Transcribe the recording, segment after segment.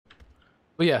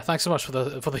But yeah, thanks so much for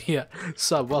the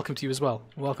sub. Welcome to you as well.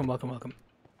 Welcome, welcome, welcome.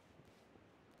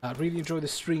 I really enjoy the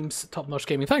streams. Top notch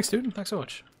gaming. Thanks, dude. Thanks so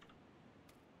much.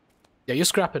 Yeah, you're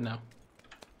scrapping now.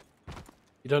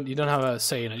 You don't have a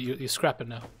say in it. You're scrapping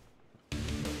now.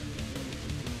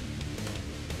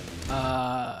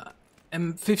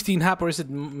 M15 hap, or is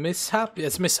it mishap? Yeah,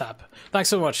 it's mishap. Thanks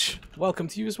so much. Welcome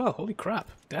to you as well. Holy crap.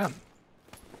 Damn.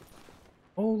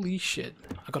 Holy shit.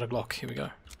 I got a Glock. Here we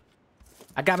go.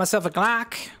 I got myself a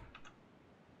Glock.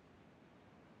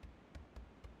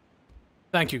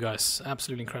 Thank you guys.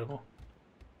 Absolutely incredible.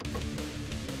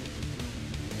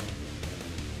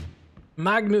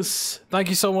 Magnus, thank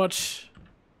you so much.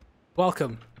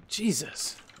 Welcome.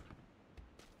 Jesus.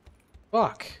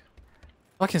 Fuck.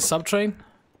 Fucking subtrain.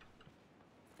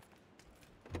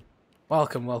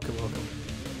 Welcome, welcome, welcome.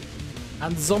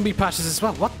 And zombie patches as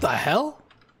well. What the hell?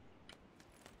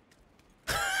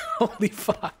 Holy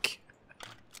fuck.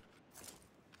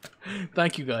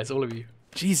 Thank you guys, all of you.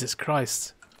 Jesus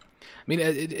Christ. I mean,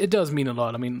 it does mean a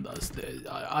lot. I mean,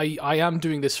 I am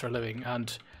doing this for a living,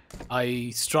 and I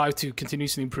strive to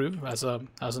continuously improve as a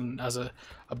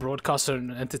broadcaster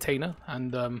and entertainer.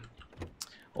 And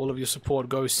all of your support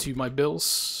goes to my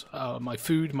bills, my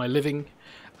food, my living.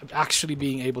 Actually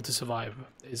being able to survive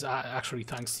is actually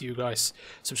thanks to you guys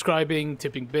subscribing,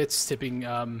 tipping bits, tipping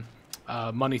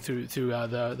money through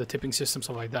the tipping system,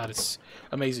 stuff like that. It's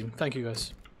amazing. Thank you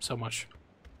guys so much.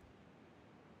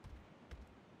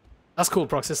 That's cool,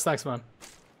 Proxys. Thanks, man.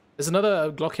 There's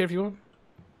another Glock here if you want.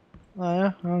 Oh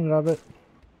yeah, I'll grab it.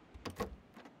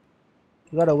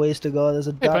 We got a ways to go. There's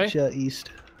a Dacia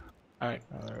east. Alright.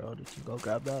 On the road. You can go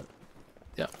grab that.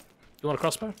 Yeah. You want a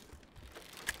crossbow?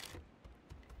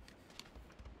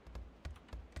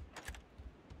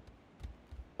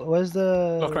 Where's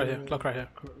the... Glock right here. Glock right here.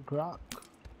 Grok?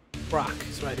 Grok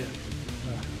is right here.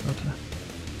 Okay.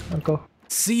 I'll go.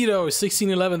 Zito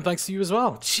 1611, thanks to you as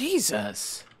well.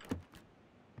 Jesus. I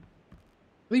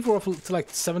believe we're up to like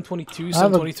 722,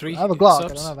 723. I have a Glock.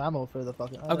 Subs. I don't have ammo for the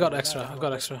fucking... I've got extra. I've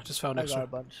got extra. Just found extra. I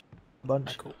got a bunch.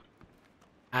 Right, cool.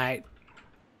 Alright.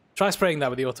 Try spraying that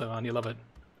with the auto, man. You'll love it.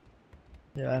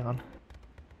 Yeah, hang on.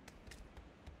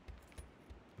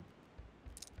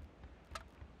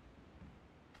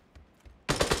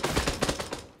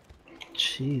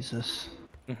 Jesus.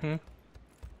 Mm-hmm.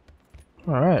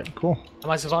 Alright, cool.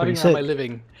 Am I surviving or am I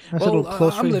living? Nice well,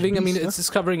 I'm range living. I mean, beast, it's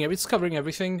covering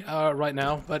everything right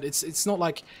now, but it's not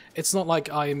like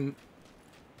I'm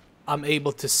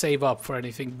able to save up for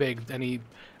anything big, any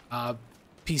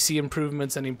PC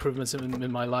improvements, any improvements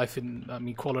in my life, I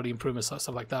mean quality improvements, stuff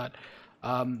like that.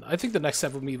 I think the next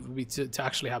step would be to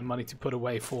actually have money to put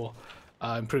away for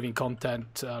improving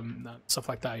content, stuff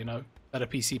like that. You know, better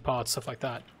PC parts, stuff like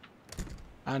that.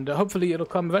 And hopefully it'll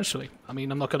come eventually. I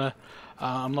mean, I'm not gonna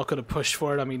push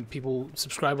for it. I mean, people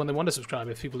subscribe when they want to subscribe.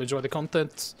 If people enjoy the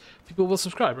content, people will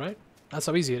subscribe, right? That's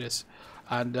how easy it is.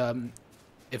 And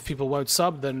if people won't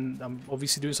sub, then I'm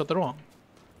obviously doing something wrong.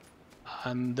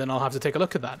 And then I'll have to take a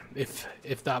look at that if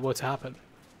that were to happen.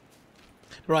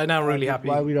 Right now, I'm really happy.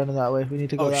 Why are we running that way? We need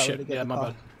to go that way to get yeah, the my car.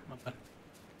 bad. My bad.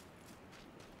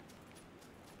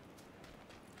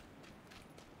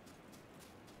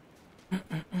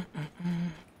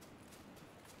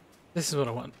 This is what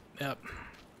I want. Yep.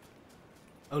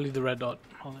 Only the red dot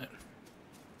on it.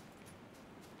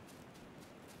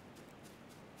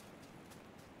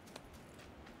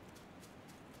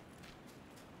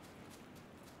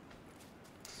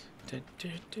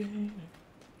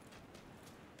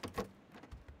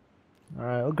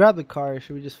 Alright, we'll grab the car.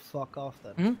 Should we just fuck off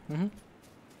then? Mm-hmm.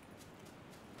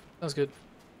 Sounds good.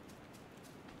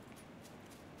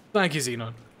 Thank you,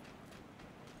 Xenon.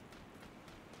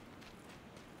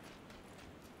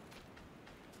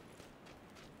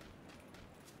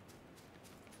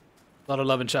 A lot of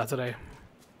love in chat today.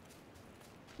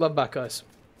 Love back, guys.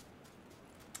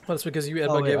 Well, it's because you,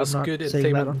 Edward, gave us good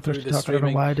entertainment through this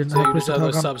streaming. I didn't So you know deserve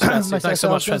those subs. Thanks so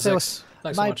much, Transix.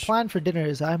 Thanks so my much. plan for dinner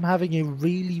is I'm having a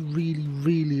really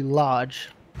large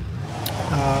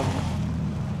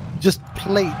just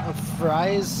plate of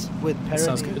fries with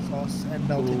pepperoni sauce and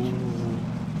melted cheese.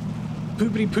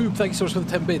 Poopity poop, thank you so much for the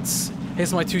 10 bits.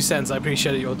 Here's my 2 cents. I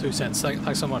appreciate it, your 2 cents.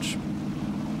 Thanks so much.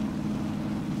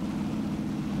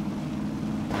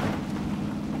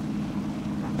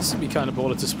 This would be kind of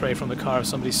baller to spray from the car if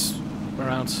somebody's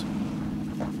around.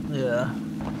 Yeah.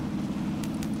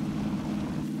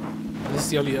 This is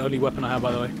the only weapon I have,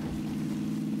 by the way.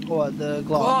 What, the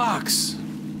Glock? Glocks!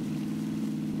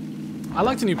 I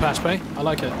like the new patch bay. I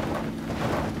like it.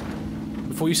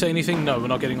 Before you say anything, no, we're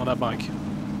not getting on that bike.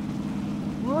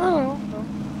 Well, no.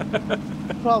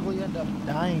 Probably end up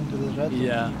dying to this red.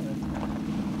 Yeah.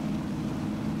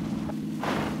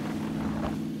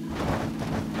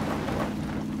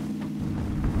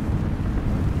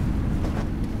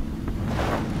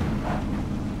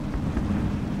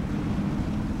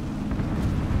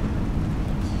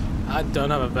 I don't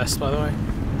have a vest, by the way.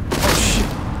 Oh, shit.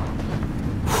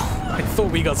 I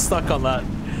thought we got stuck on that.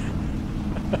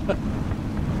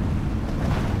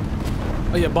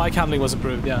 Oh yeah, bike handling was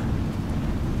improved, yeah.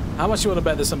 How much do you want to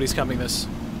bet that somebody's camping this?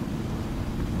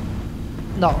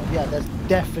 No, yeah, there's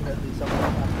definitely someone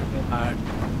camping it. Alright.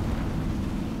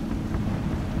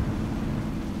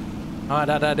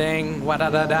 Wa-da-da-ding,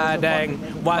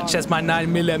 wa-da-da-da-ding. Watch as my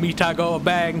 9mm go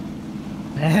bang.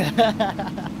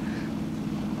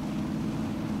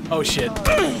 Oh shit.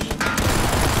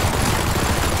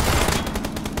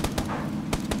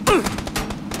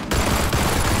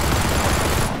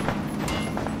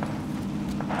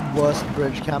 Worst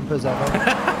bridge campers ever.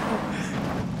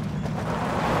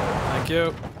 Thank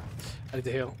you. I need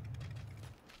to heal.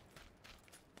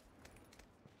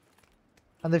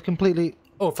 And they've completely...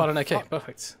 Oh, found an AK.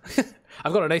 Perfect.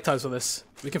 I've got an 8 times for this.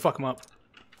 We can fuck them up.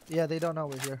 Yeah, they don't know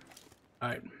we're here.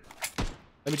 Alright.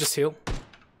 Let me just heal.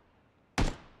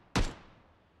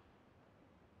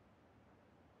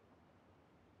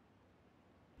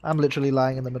 I'm literally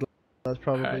lying in the middle. That's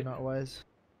probably Alright. not wise.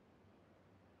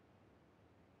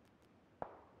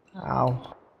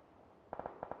 Ow.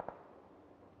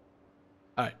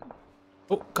 Alright.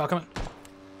 Oh, car coming.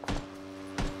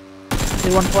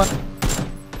 Hey, one.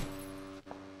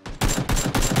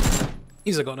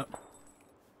 Easy got it.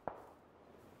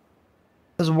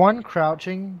 There's one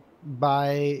crouching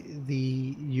by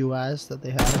the US that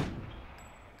they have.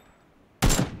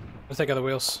 Let's take out the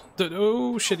wheels.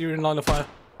 Oh shit, you're in line of fire.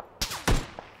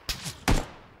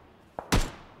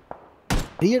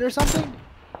 Idiot or something?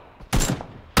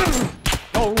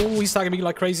 Oh, he's tagging me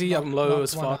like crazy. I'm low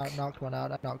as fuck. Knocked one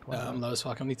out. I knocked one out. I'm low as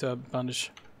fuck. I need to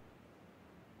bandage.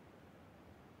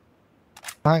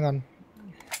 Hang on.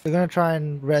 They're gonna try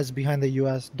and res behind the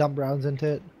US. Dump rounds into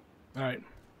it. Alright.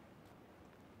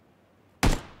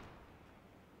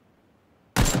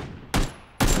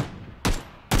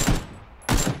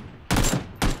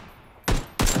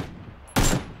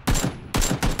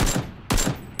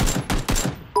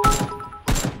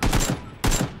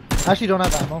 I actually don't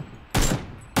have ammo.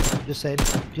 Just saying. Do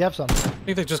you have some? I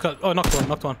think they just got... Oh,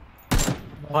 knocked one.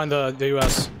 Behind the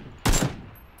US.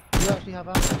 Do you actually have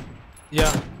ammo?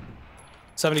 Yeah.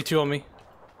 72 on me.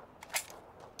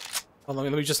 Hold on,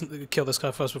 let me just kill this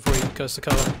guy first before he goes to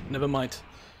cover. Never mind.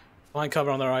 Behind cover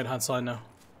on the right hand side now.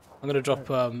 I'm gonna drop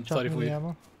 30 for you.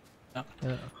 Ammo? Yeah.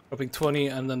 Yeah. Dropping 20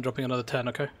 and then dropping another 10,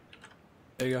 okay?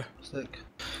 There you go. Sick.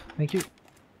 Thank you.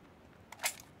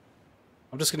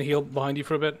 I'm just gonna heal behind you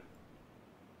for a bit.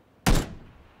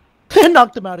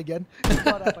 Knocked him out again. He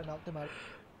got up, I knocked him out.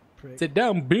 Prick. Sit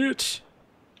down, bitch!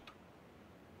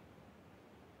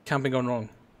 Camping gone wrong.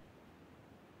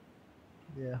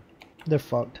 Yeah. They're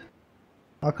fucked.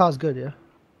 Our car's good, yeah?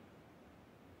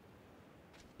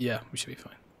 Yeah, we should be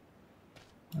fine.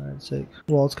 Alright, sick.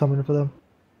 Wall's coming for them.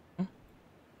 Hmm?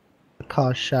 The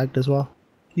car's shagged as well.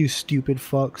 You stupid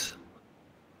fucks.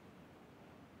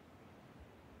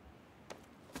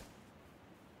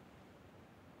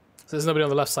 So there's nobody on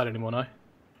the left side anymore, no?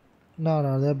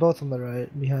 No, they're both on the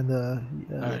right, behind the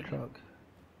Alright. truck.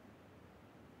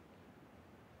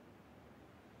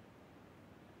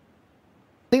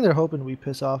 I think they're hoping we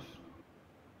piss off.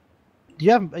 Do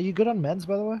you have? Are you good on meds,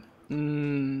 by the way?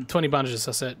 20 bandages,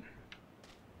 that's it.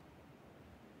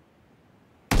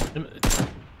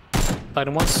 Light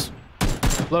him once.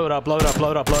 Blow it up.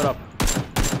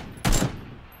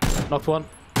 Knocked one.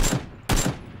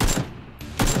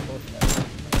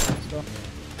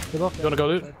 You wanna go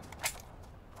loot?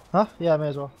 Huh? Yeah, I may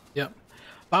as well. Yeah.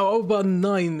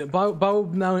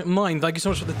 Bao9, thank you so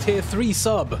much for the tier 3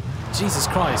 sub. Jesus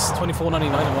Christ, $24.99 a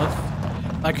month.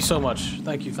 Thank you so much.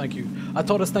 Thank you. I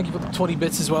told us thank you for the 20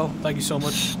 bits as well. Thank you so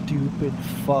much. Stupid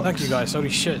fuck. Thank you guys, holy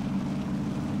shit.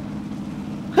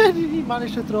 Did he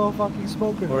manage to throw a fucking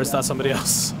smoker? Or is that somebody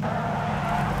else? In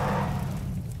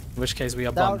which case we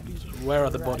are bummed. Where are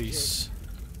the bodies?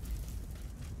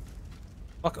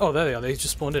 Fuck, oh there they are, they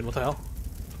just spawned in, what the hell?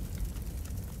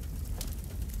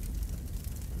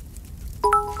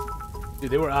 Dude,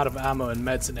 they were out of ammo and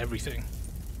meds and everything.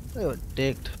 They were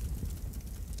dicked.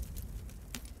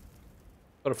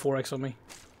 Got a 4x on me.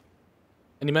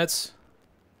 Any meds?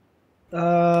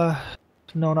 No,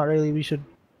 not really. We should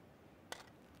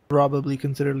probably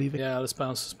consider leaving. Yeah, let's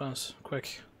bounce,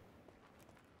 quick.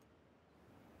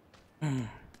 Did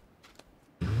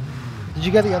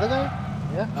you get the other guy?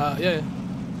 Yeah? Yeah.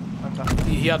 Okay.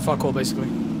 He had fuck all, basically.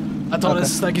 I told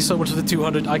us, thank you so much for the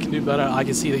 200. I can do better. I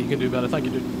can see that you can do better. Thank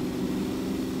you, dude.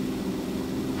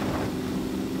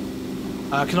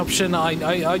 Knoption,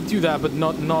 I do that, but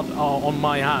not on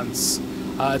my hands.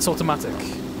 It's automatic.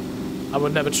 I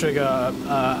would never trigger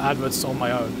adverts on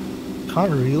my own.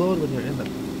 can't reload when you're in the... I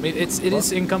mean, it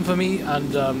is income for me,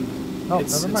 and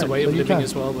it's a way of living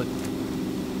as well. But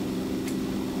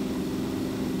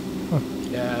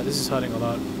yeah, this is hurting a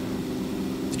lot.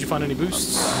 Did you find any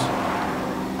boosts?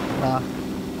 Nah.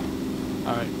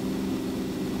 All right.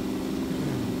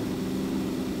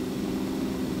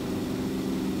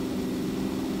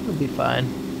 It'll be fine.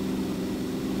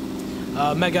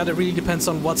 Mega, it really depends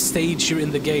on what stage you're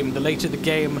in the game. The later the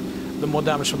game, the more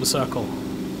damage from the circle.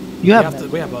 We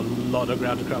have a lot of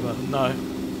ground to cover. No.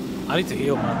 I need to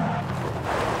heal, man.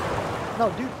 No,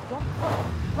 dude, don't.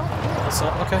 What's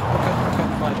up? Okay.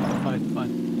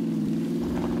 Fine.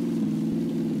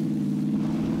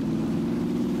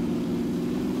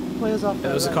 Players off. Yeah,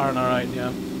 there's a car on our right,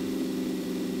 yeah.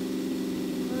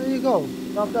 There you go.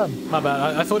 Job done. My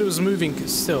bad. I thought it was moving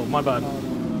still. My bad. No.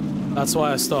 That's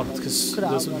why I stopped, because it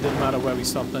didn't matter where we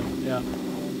stopped then. Yeah.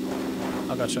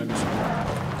 I got you.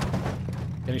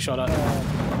 Getting shot at.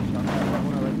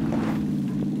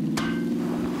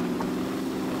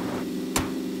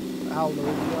 How low?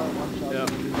 One shot.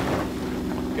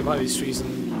 Yeah. Get by these trees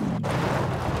and...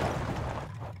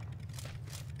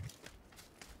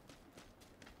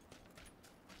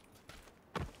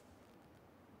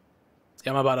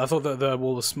 Yeah, my bad. I thought that the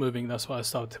wall was moving, that's why I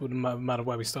stopped. It wouldn't matter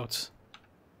where we stopped.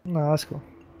 No, that's cool.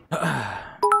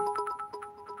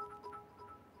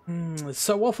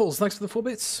 So Waffles, thanks for the 4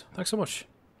 bits. Thanks so much.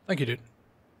 Thank you, dude.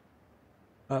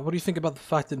 What do you think about the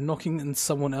fact that knocking and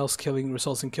someone else killing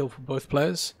results in kill for both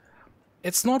players?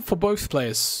 It's not for both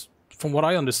players, from what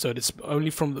I understood. It's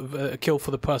only from a kill for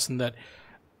the person that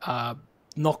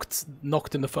knocked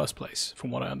in the first place, from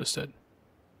what I understood.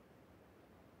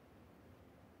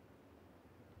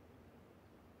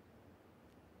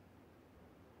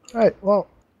 Alright, well,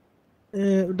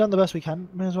 we've done the best we can.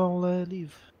 May as well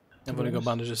leave. I'm gonna go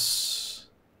bandages.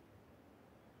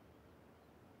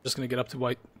 Just gonna get up to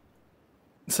white.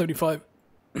 75.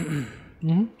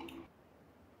 Mm-hmm. Do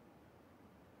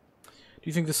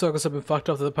you think the circles have been fucked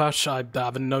after the patch? I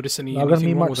haven't noticed anything Not gonna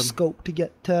be wrong much with them. scope to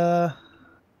get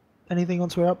anything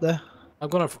once we're up there. I've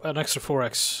got an extra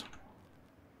 4x.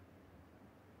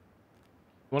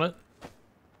 Want it?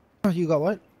 Oh, you got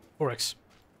what? 4x.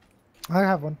 I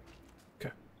have one.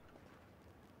 Okay.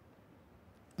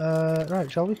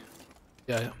 Right, shall we?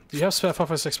 Yeah. Do you have spare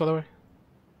 5.56 by the way?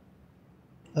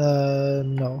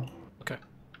 No. Okay,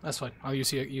 that's fine. I'll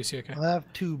use you. Okay. I have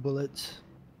 2 bullets.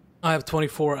 I have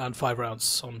 24 and 5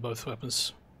 rounds on both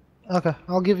weapons. Okay,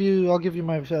 I'll give you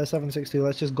my 7.62.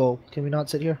 Let's just go. Can we not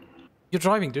sit here? You're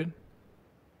driving, dude.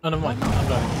 Oh, never mind. I'm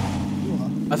driving. You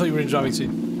are. I thought you were in driving seat.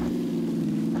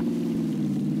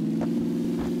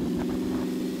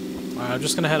 Alright, I'm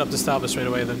just gonna head up to Stalba straight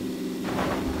away then.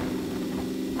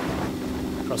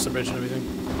 Cross the bridge and everything.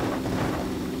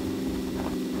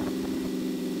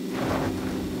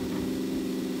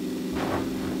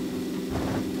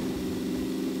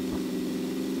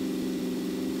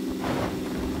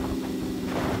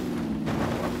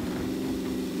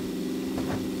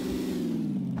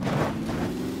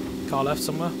 Car left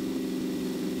somewhere.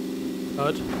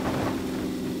 Heard.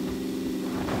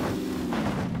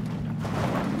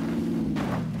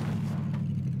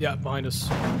 Yeah, behind us.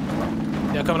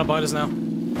 Yeah, coming up behind us now. 2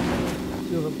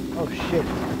 of them. Oh shit.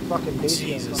 Fucking base.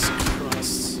 Jesus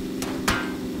Christ.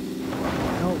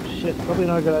 Oh shit. Probably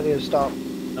not a good idea to stop.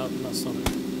 No, not stopping.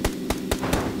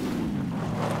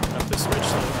 Up this ridge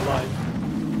so we're alive.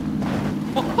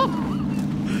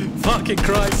 Fucking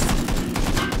Christ.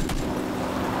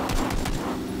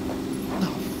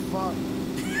 Fuck.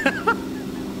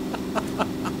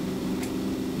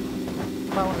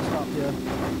 Might want to stop here.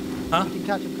 Huh? You can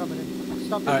catch him coming in.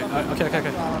 Stop. Alright,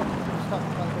 okay. Stop.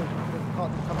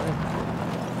 Caught him coming in.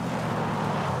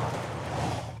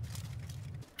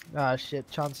 Ah shit,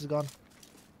 chance is gone.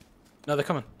 No, they're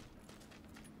coming.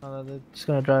 Oh, no, they're just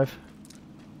gonna drive.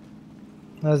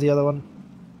 There's the other one.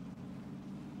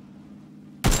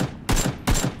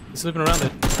 He's looping around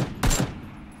it.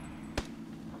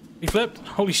 He flipped.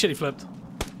 Holy shit, he flipped.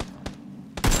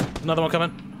 Another one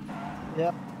coming.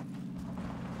 Yep.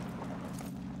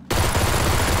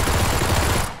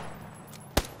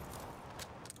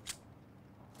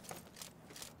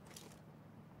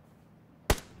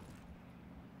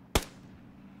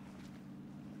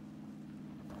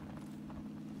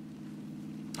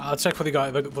 I'll check for the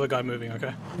guy moving,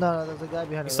 okay? No, there's a guy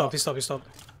behind He us. stopped.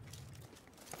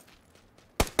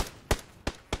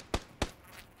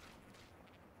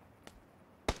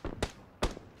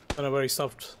 I don't know where he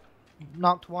stopped.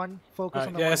 Knocked one. Focus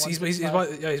on the yes, one.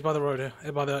 he's by the road here.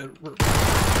 By the...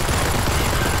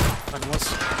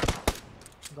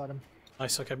 Got him.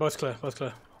 Nice, okay, both clear.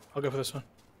 I'll go for this one.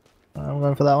 I'm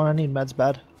going for that one. I need meds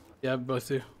bad. Yeah, both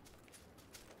do.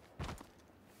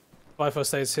 5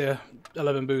 first aids here,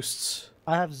 11 boosts.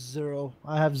 I have zero.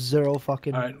 I have zero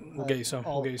fucking. Alright, we'll get you some.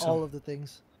 All, We'll get you some. all of the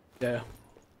things. Yeah.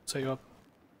 Set you up.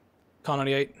 Car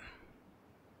 98.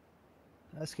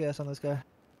 SKS on this guy.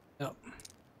 Yep.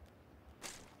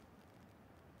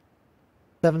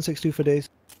 762 for days.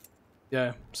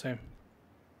 Yeah, same.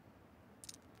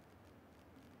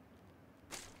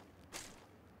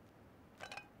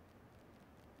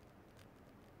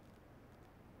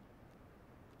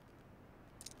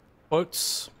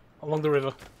 Boats along the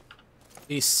river.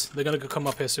 East. They're gonna come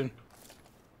up here soon.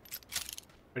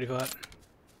 Ready for that?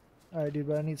 Alright, dude,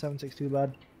 but I need 762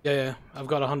 bad. Yeah, yeah. I've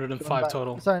got 105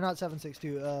 total. Sorry, not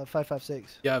 762.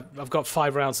 556. Yeah, I've got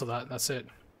 5 rounds of that. That's it.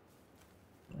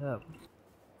 Yeah.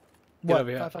 Get What? over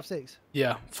here. 556.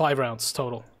 Yeah, 5 rounds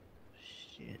total.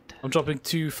 Shit. I'm dropping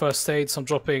 2 first aids. I'm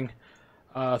dropping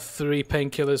 3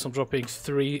 painkillers. I'm dropping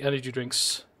 3 energy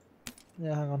drinks.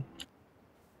 Yeah, hang on.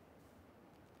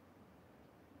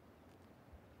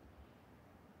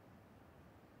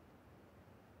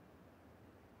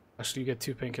 Actually, you get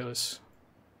 2 painkillers.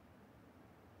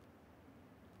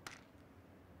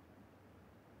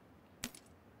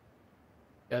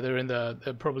 Yeah,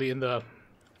 they're probably in the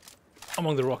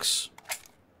among the rocks.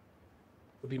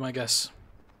 Would be my guess.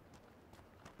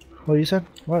 What you said?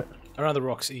 What? Around the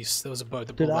rocks east, there was a boat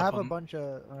that Dude, pulled I up have a on. bunch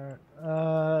of.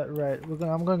 Right.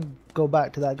 I'm gonna go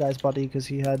back to that guy's body because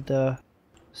he had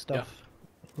stuff,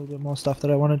 a little bit more stuff that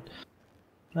I wanted.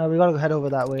 We gotta head over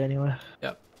that way anyway.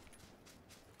 Yep.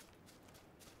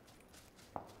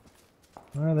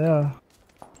 There they are.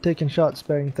 Taking shots,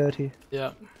 sparing 30.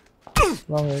 Yeah.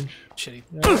 Long range. Shit, he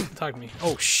Yeah. tagged me.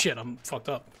 Oh shit, I'm fucked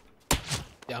up.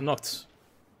 Yeah, I'm knocked.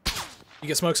 You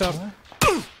get smokes out?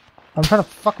 I'm trying to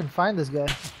fucking find this guy.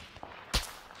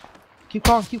 Keep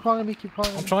calling me, keep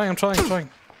calling I'm me. trying.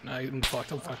 No, I'm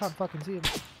fucked, I'm I fucked. can't fucking see him.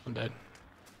 I'm dead.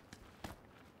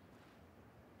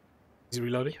 Is he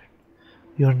reloading?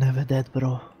 You're never dead,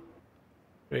 bro.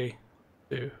 3,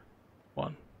 2,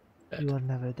 1. Dead. You are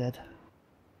never dead.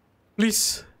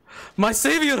 Please! My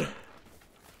savior!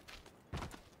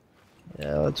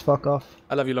 Yeah, let's fuck off.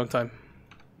 I love you long time.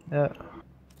 Yeah.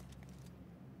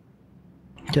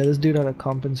 Okay, this dude had a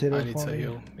compensator I need for to me.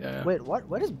 heal. Yeah. Wait, what?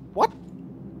 What?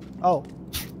 Oh.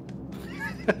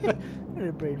 I had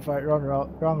a brain fart. Wrong rock.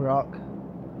 Wrong rock.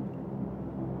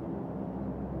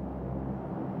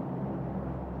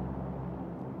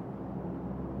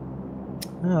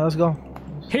 Yeah, let's go.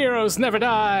 Heroes never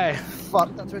die!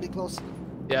 Fuck, that's really close.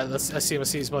 Yeah, that's I see him. I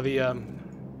see he's by the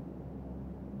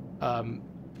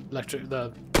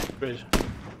the bridge.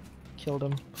 Killed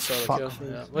him. Solar Fuck kill. face.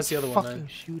 Yeah. Where's the other one Fucking then?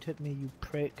 shoot at me, you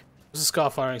prick. There's a scar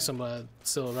firing somewhere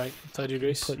still, right? 30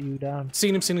 degrees. Put you down.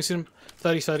 Seen him.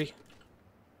 30. 30?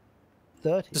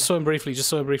 Just saw him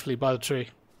briefly by the tree.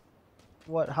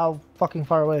 What? How fucking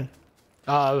far away?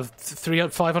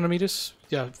 300, 500 meters?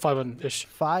 Yeah, 500-ish.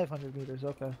 500 meters,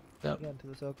 okay. Yep. Get into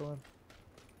the circle then.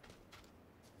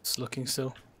 It's looking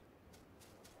still.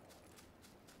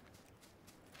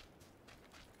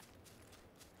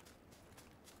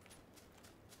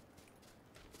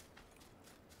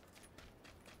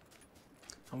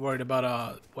 I'm worried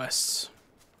about west.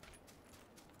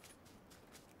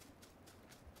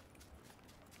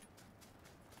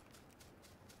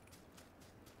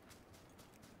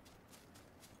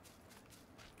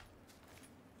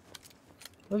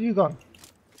 Where have you gone?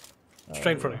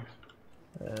 Straight in front of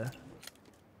you. Yeah.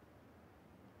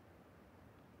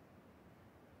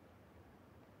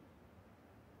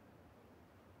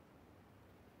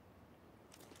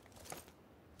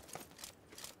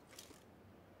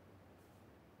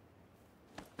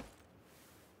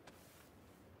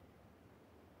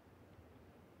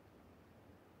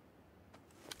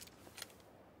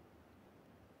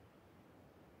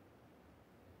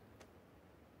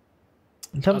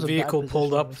 In terms A of bad vehicle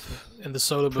pulled position, up this is in the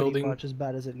solar pretty building. much as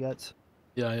bad as it gets.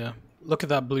 Yeah, yeah. Look at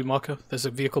that blue marker. There's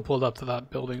a vehicle pulled up to that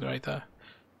building right there.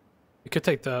 You could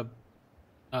take the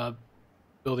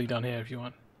building down here if you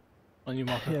want. On your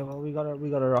marker. Yeah, well, we gotta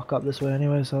rock up this way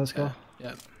anyway, so let's go.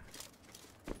 Yeah.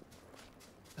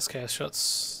 SKS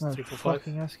shots. Oh, 345.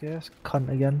 fucking SKS, cunt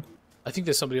again. I think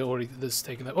there's somebody already that's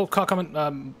taken that. Oh, car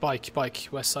coming. Bike,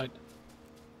 west side.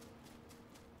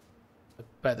 I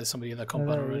bet there's somebody in that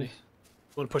compound there he already. is.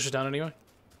 Want to push it down anyway?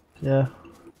 Yeah.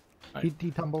 Right.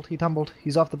 He tumbled.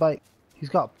 He's off the bike. He's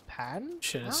got pan?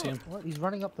 Shit, I How? see him. What? He's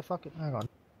running up the fucking... Hang on.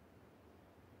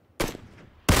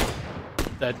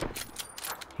 Dead.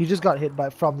 He just got hit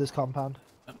from this compound.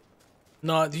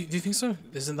 No, do you think so?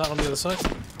 Isn't that on the other side?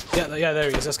 Yeah,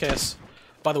 there he is. SKS.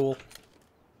 By the wall.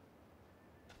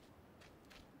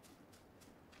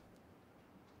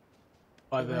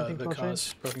 By the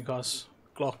cars, broken cars.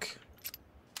 Glock.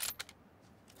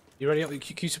 You ready?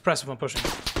 Can you suppress if I'm pushing?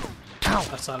 Ow!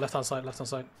 Left side, left hand side, left hand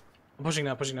side. I'm pushing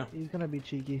now, pushing now. He's gonna be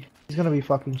cheeky. He's gonna be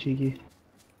fucking cheeky.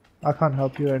 I can't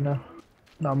help you right now.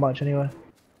 Not much anyway.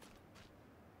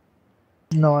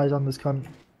 No eyes on this cunt.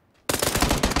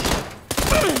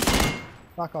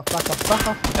 Back off, back off, back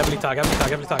off. Heavily tag, heavily tag,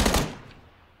 heavily tag.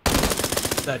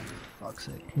 Dead. Fuck's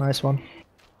sake. Nice one.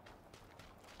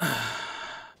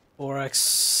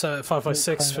 4x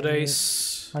 556 for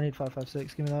days. I need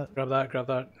 556, give me that. Grab that, grab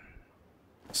that.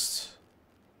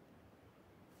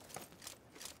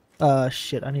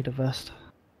 Shit, I need a vest.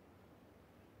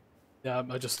 Yeah,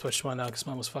 I just switched mine now because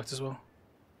mine was fucked as well.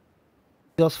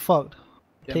 Yours fucked.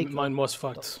 Yeah, mine was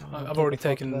fucked. I've already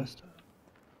taken.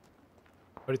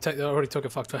 Already took a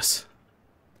fucked vest.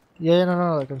 Yeah,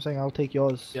 no, like I'm saying, I'll take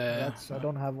yours. Yeah. I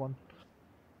don't have one.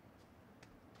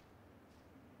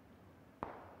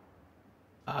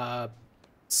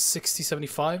 60,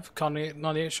 75, can't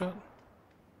 98 shot?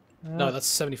 No, that's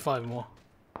 75 more.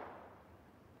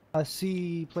 I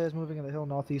see players moving in the hill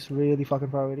northeast really fucking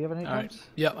far away. Do you have any Alright,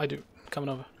 yeah, I do. Coming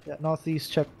over. Yeah,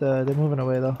 northeast, check they're moving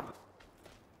away though.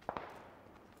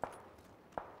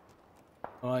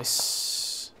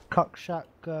 Nice. Cock shack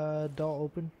door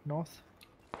open, north.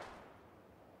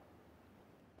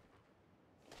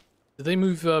 Did they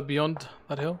move beyond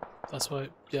that hill? That's why,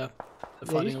 yeah,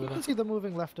 they're fighting over you there. can see them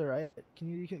moving left or right.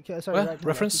 Sorry, Where? right to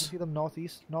Reference? left. You can see them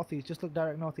northeast, just look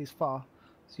direct northeast far.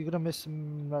 So you're gonna miss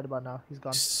him right about now, he's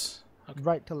gone. Okay.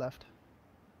 Right to left.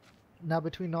 Now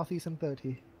between northeast and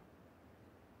 30.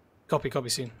 Copy,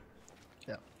 seen.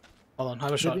 Yeah. Hold on, have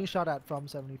a They're shot. being shot at from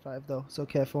 75 though, so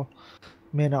careful.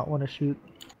 May not want to shoot.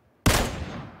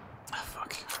 Ah,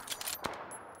 fuck.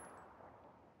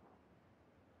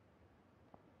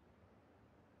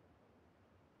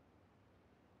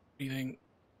 Breathing.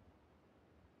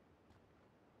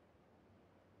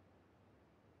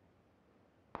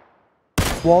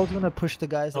 Wall's gonna push the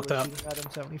guys that Knocked were out. shooting at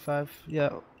him 75. Yeah.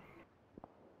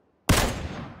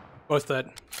 Both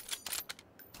dead.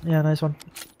 Yeah, nice one.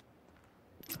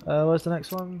 Where's the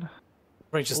next one?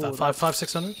 Range is that? Oh, 5,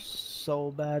 600? So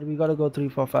bad. We gotta go 3,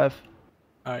 4, 5.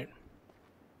 Alright.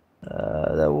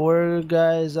 There were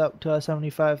guys up to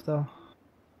 75 though.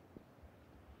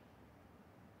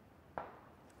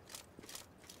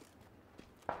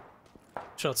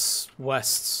 Shots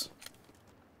west.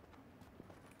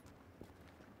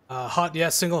 Hut, yeah,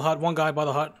 single hut, one guy by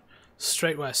the hut.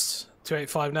 Straight west.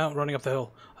 285 now, running up the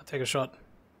hill. I'll take a shot.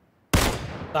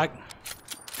 Back.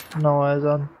 No eyes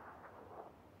on.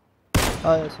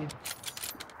 Oh, yeah, I see.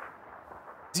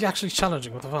 Is he actually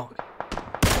challenging? What the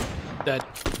fuck? Dead.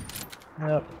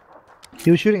 Yep.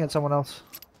 He was shooting at someone else.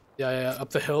 Yeah, up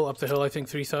the hill, I think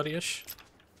 330-ish.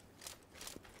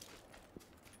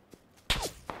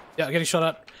 Yeah, getting shot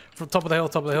at. From top of the hill,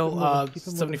 Keep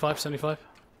it moving, 75.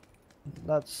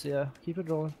 That's, yeah, keep it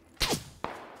rolling.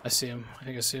 I see him, I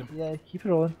think I see him. Yeah, keep it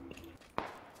rolling.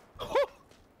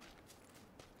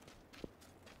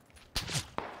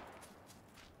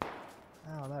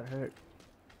 Ow, that hurt.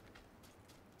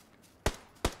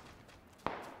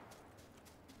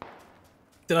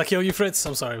 Did I kill you, Fritz?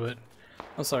 I'm sorry, but...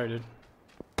 I'm sorry, dude.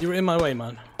 You were in my way,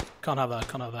 man. Can't have that,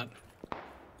 can't have that.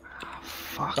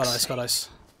 Fuck. Got ice.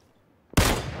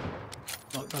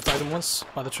 I died him once,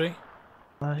 by the tree.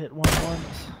 I hit one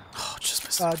once. Oh, just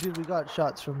missed. Dude, we got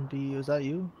shots from B. Was that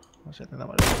you? Actually, I think that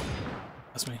might have been.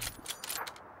 That's me.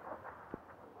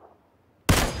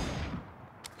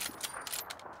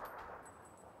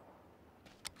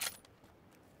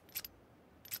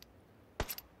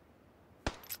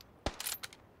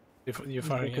 You're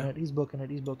firing, yeah? He's booking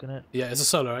it. Yeah, it's a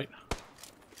solo, right?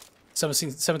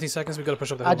 17 seconds, we gotta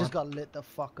push up the hill. I just got lit the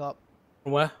fuck up.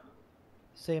 From where?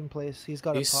 Same place. He's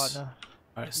got East. a partner.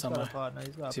 Alright, He's got a stand by. partner.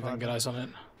 He's got a See if I can partner. get eyes on it.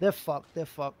 They're fucked.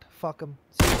 Fuck him.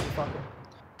 Seriously, fuck him.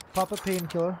 Pop a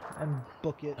painkiller and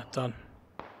book it. Done.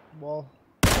 Wall.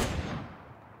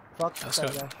 Fuck Let's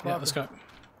that go. guy. Yeah, Fuck let's him.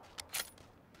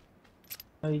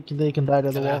 go. They can die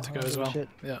to the Yeah, they wall. have to go I don't as give a well. shit.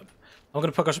 Yeah. I'm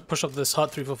gonna push up this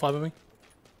hut 345 with me.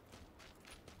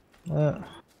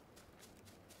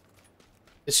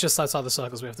 It's just outside the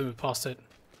circles, we have to move past it.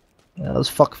 Yeah, those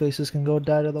fuck faces can go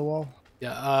die to the wall.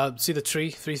 Yeah, see the tree?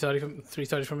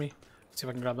 330 from me? See if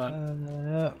I can grab that.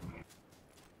 Yeah.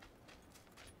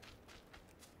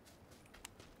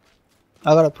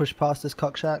 I gotta push past this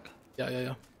cock shack.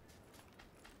 Yeah.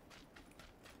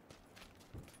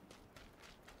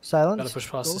 Silence. Gotta push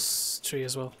past Close. this tree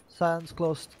as well. Silence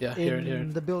closed. Yeah, in here.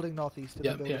 the building northeast.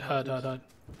 Yeah, heard.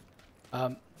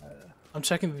 I'm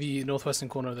checking the northwestern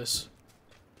corner of this.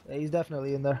 Yeah, he's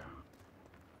definitely in there.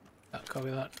 Yeah, copy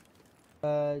that.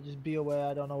 Just be aware.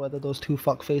 I don't know whether those two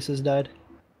fuck faces died.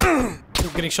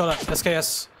 Getting shot at.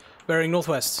 SKS. Bearing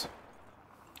northwest.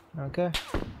 Okay.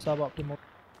 Suboptimal.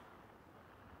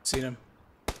 Seen him.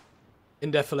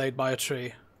 In defilade by a tree.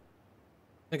 I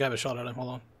think I have a shot at him. Hold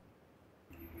on.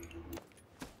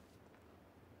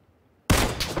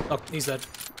 Oh, he's dead.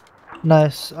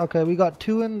 Nice. Okay, we got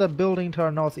two in the building to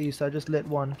our northeast. I just lit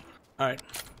one. Alright.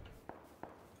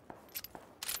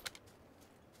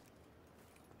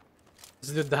 This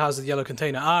is the house with the yellow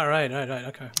container. Ah, right,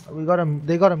 okay. We gotta.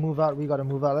 They gotta move out. We gotta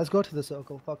move out. Let's go to the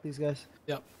circle. Fuck these guys.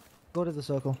 Yep. Go to the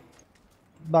circle.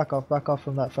 Back off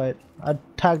from that fight. I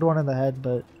tagged one in the head,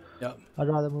 but Yep. I'd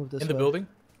rather move this way. In the building?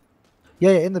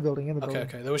 Yeah, in the building, building.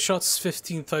 Okay. There were shots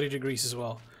 15, 30 degrees as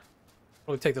well.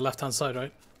 Probably take the left-hand side,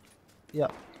 right? Yeah.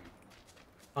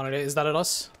 Alright, is that at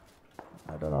us?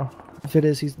 I don't know. If it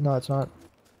is, no, it's not.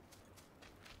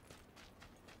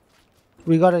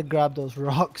 We gotta grab those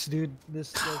rocks, dude.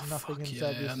 There's nothing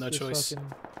inside this. No choice.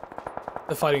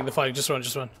 Fucking... They're fighting. Just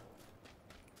run.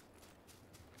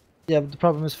 Yeah, but the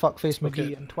problem is fuckface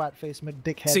McGee and twatface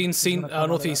McDickhead. Seen,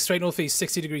 northeast, straight northeast,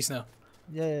 60 degrees now.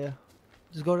 Yeah.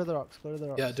 Just go to the rocks,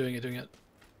 Yeah, doing it.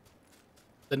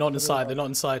 They're not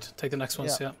inside, Take the next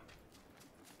ones, yeah.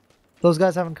 Those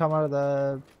guys haven't come out of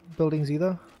the buildings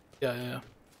either? Yeah.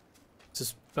 It's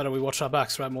just better we watch our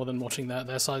backs, right, more than watching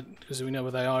their side, because we know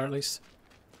where they are at least.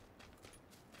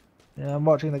 Yeah, I'm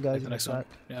watching the guys Take the next one.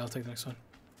 Yeah, I'll take the next one.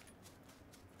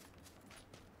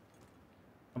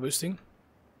 I'm boosting.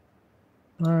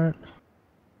 Alright.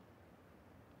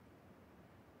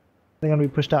 They're gonna be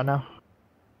pushed out now.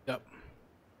 Yep.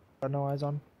 Got no eyes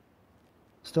on.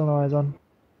 Still no eyes on.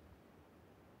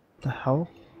 The hell?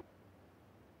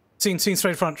 Seen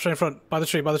straight in front, by the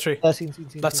tree. Yeah, seen.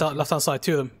 Left hand side,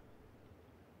 two of them.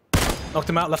 Knocked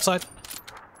him out, left side.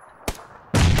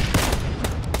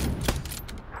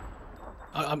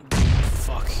 I'm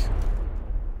fuck.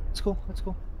 It's cool.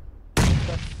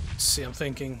 See, I'm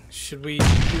thinking, should we?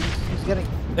 He's getting.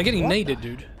 They're getting naded,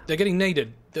 dude. They're getting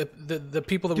naded. The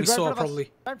people that we saw are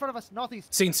probably. Right in front of us,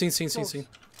 northeast. Seen.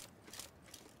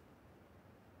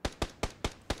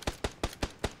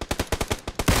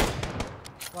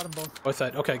 Got them both. Both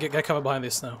dead. Okay, get cover behind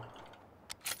this now.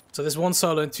 So there's one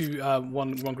solo into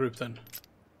one group then.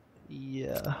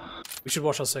 Yeah. We should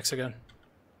watch our six again.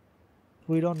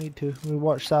 We don't need to. We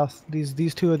watch south.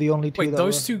 These two are the only two. Wait,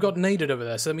 those two got naded over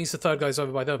there, so that means the third guy's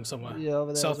over by them somewhere. Yeah,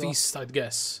 over there. Southeast, I'd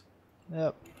guess.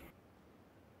 Yep.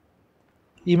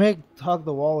 You may hug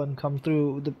the wall and come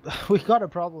through. We got a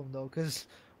problem though, cause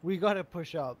we gotta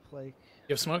push up. Like.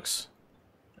 You have smokes?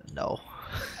 No.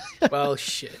 Well,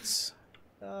 shit.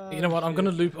 You know what? I'm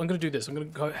gonna loop. I'm gonna do this.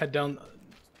 I'm gonna head down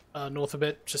north a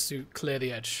bit just to clear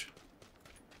the edge.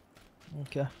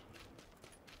 Okay.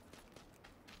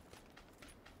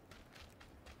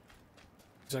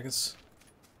 Seconds.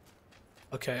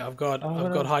 Okay, I've got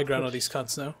high ground on these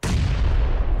cunts now.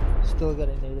 Still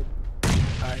getting naded.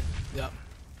 Alright, yeah.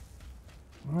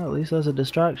 Well, at least that's a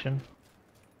distraction.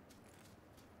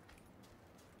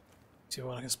 See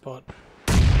what I can spot.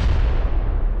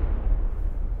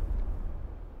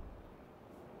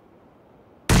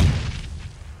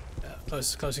 Yeah,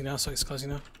 closing now, so it's closing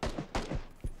now.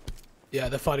 Yeah,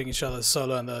 they're fighting each other,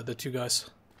 Solo and the two guys.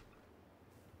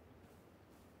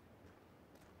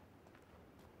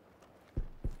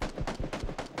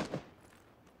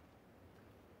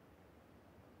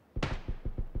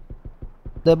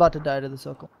 They're about to die to the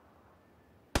circle.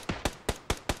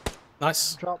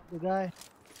 Nice. Drop the guy.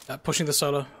 Pushing the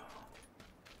Solo.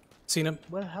 Seen him.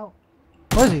 Where the hell?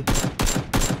 Where is he?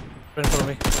 Right in front of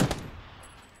me.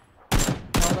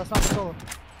 No, that's not the solo.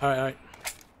 Alright.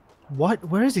 What?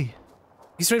 Where is he?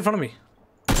 He's right in front of me.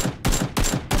 Oh,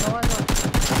 no, I know.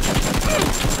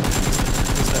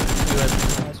 He's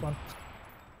dead. Nice one.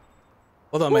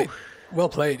 Well done, mate. Well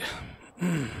played.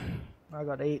 I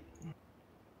got 8.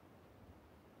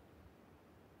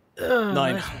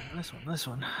 9. Nice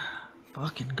one.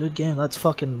 Fucking good game. That's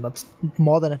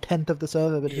more than a tenth of the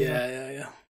server. Yeah.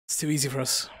 It's too easy for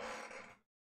us.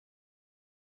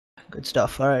 Good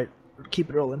stuff. All right,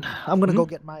 keep it rolling. I'm gonna go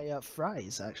get my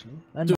fries actually. And